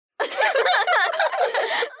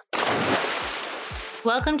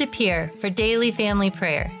Welcome to Peer for Daily Family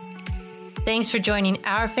Prayer. Thanks for joining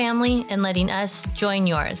our family and letting us join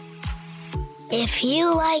yours. If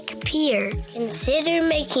you like Peer, consider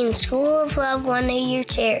making School of Love one of your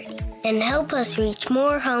charities and help us reach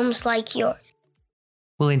more homes like yours.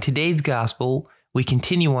 Well, in today's gospel, we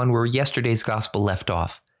continue on where yesterday's gospel left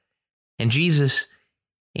off. And Jesus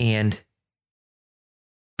and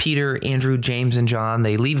Peter, Andrew, James, and John,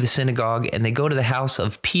 they leave the synagogue and they go to the house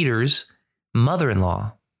of Peter's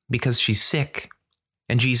mother-in-law because she's sick,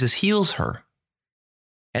 and Jesus heals her.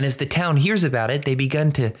 And as the town hears about it, they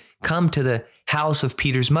begin to come to the house of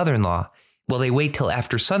Peter's mother-in-law. Well, they wait till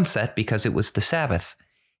after sunset because it was the Sabbath.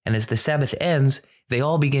 And as the Sabbath ends, they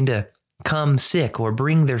all begin to come sick or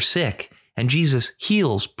bring their sick. And Jesus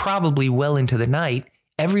heals, probably well into the night,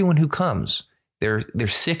 everyone who comes. Their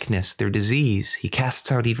sickness, their disease. He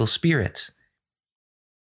casts out evil spirits.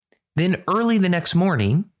 Then early the next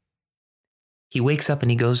morning, he wakes up and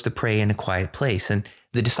he goes to pray in a quiet place. And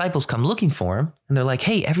the disciples come looking for him. And they're like,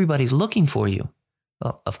 hey, everybody's looking for you.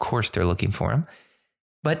 Well, of course they're looking for him.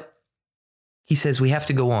 But he says, we have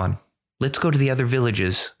to go on. Let's go to the other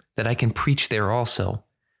villages that I can preach there also.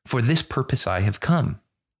 For this purpose I have come.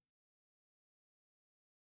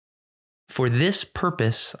 For this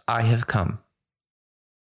purpose I have come.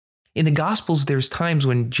 In the Gospels, there's times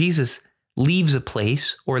when Jesus leaves a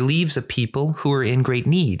place or leaves a people who are in great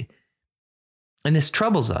need. And this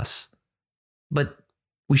troubles us. But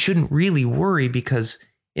we shouldn't really worry because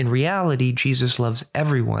in reality, Jesus loves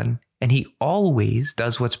everyone and he always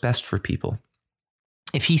does what's best for people.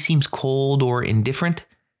 If he seems cold or indifferent,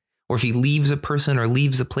 or if he leaves a person or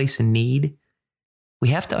leaves a place in need, we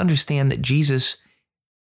have to understand that Jesus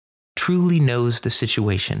truly knows the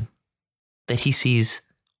situation, that he sees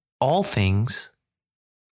all things,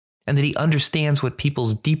 and that he understands what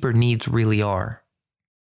people's deeper needs really are.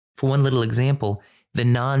 For one little example, the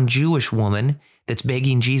non-Jewish woman that's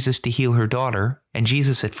begging Jesus to heal her daughter, and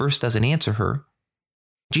Jesus at first doesn't answer her,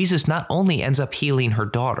 Jesus not only ends up healing her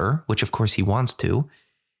daughter, which of course he wants to,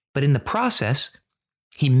 but in the process,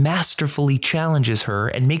 he masterfully challenges her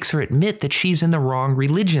and makes her admit that she's in the wrong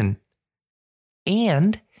religion.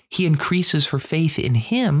 And he increases her faith in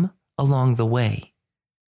him along the way.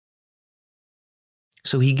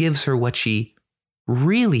 So he gives her what she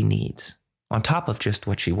really needs on top of just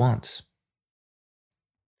what she wants.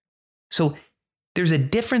 So there's a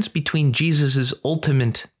difference between Jesus'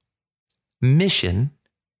 ultimate mission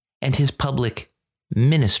and his public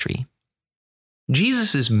ministry.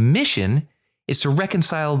 Jesus' mission is to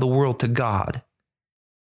reconcile the world to God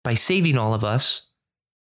by saving all of us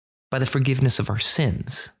by the forgiveness of our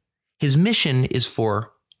sins. His mission is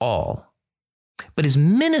for all, but his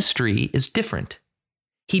ministry is different.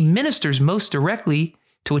 He ministers most directly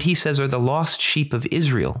to what he says are the lost sheep of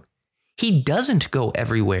Israel. He doesn't go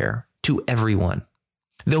everywhere to everyone.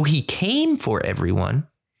 Though he came for everyone,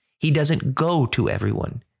 he doesn't go to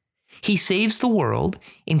everyone. He saves the world,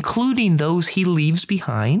 including those he leaves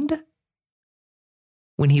behind.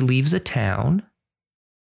 When he leaves a town,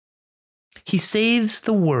 he saves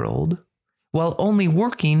the world while only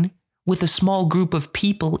working with a small group of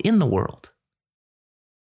people in the world.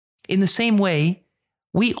 In the same way,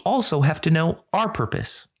 we also have to know our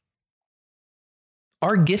purpose.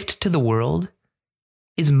 Our gift to the world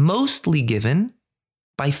is mostly given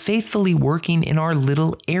by faithfully working in our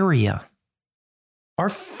little area. Our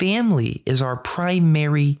family is our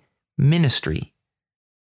primary ministry.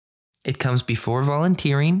 It comes before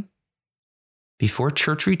volunteering, before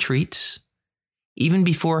church retreats, even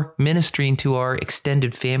before ministering to our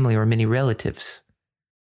extended family or many relatives.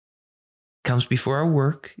 It comes before our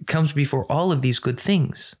work. It comes before all of these good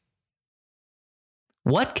things.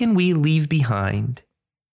 What can we leave behind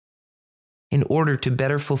in order to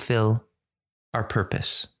better fulfill our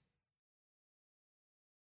purpose?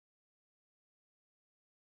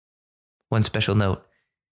 One special note.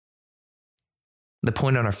 The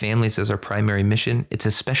point on our families as our primary mission, it's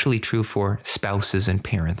especially true for spouses and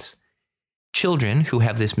parents. Children who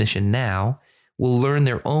have this mission now will learn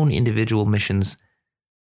their own individual missions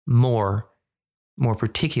more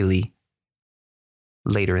particularly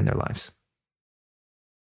later in their lives.